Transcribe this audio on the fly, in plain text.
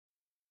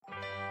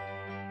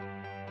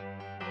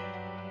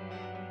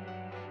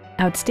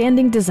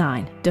Outstanding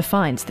design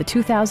defines the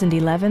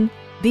 2011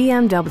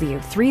 BMW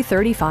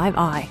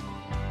 335i.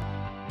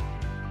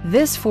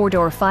 This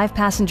four-door,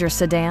 five-passenger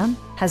sedan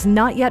has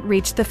not yet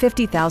reached the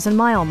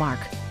 50,000-mile mark.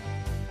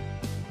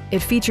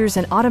 It features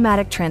an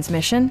automatic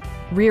transmission,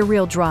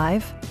 rear-wheel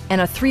drive, and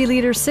a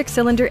 3-liter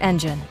six-cylinder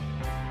engine.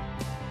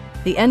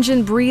 The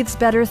engine breathes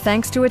better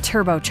thanks to a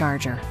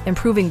turbocharger,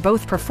 improving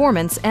both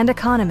performance and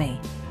economy.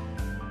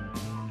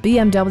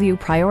 BMW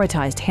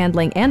prioritized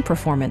handling and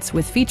performance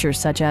with features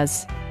such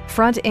as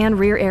front and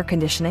rear air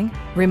conditioning,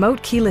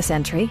 remote keyless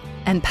entry,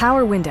 and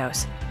power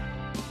windows.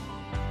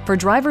 For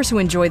drivers who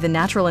enjoy the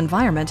natural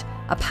environment,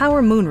 a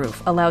power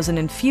moonroof allows an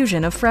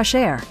infusion of fresh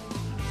air.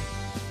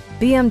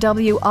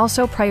 BMW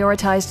also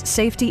prioritized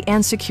safety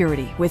and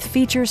security with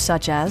features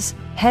such as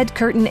head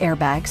curtain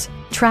airbags,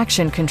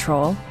 traction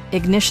control,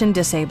 ignition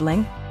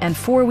disabling, and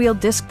four-wheel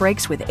disc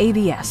brakes with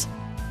ABS.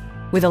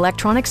 With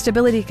electronic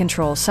stability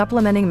control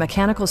supplementing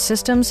mechanical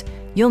systems,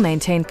 you'll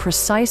maintain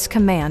precise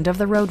command of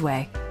the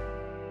roadway.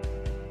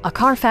 A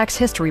Carfax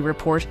history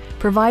report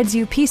provides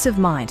you peace of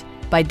mind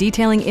by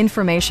detailing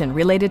information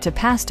related to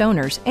past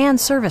owners and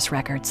service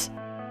records.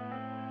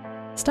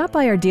 Stop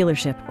by our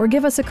dealership or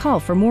give us a call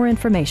for more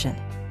information.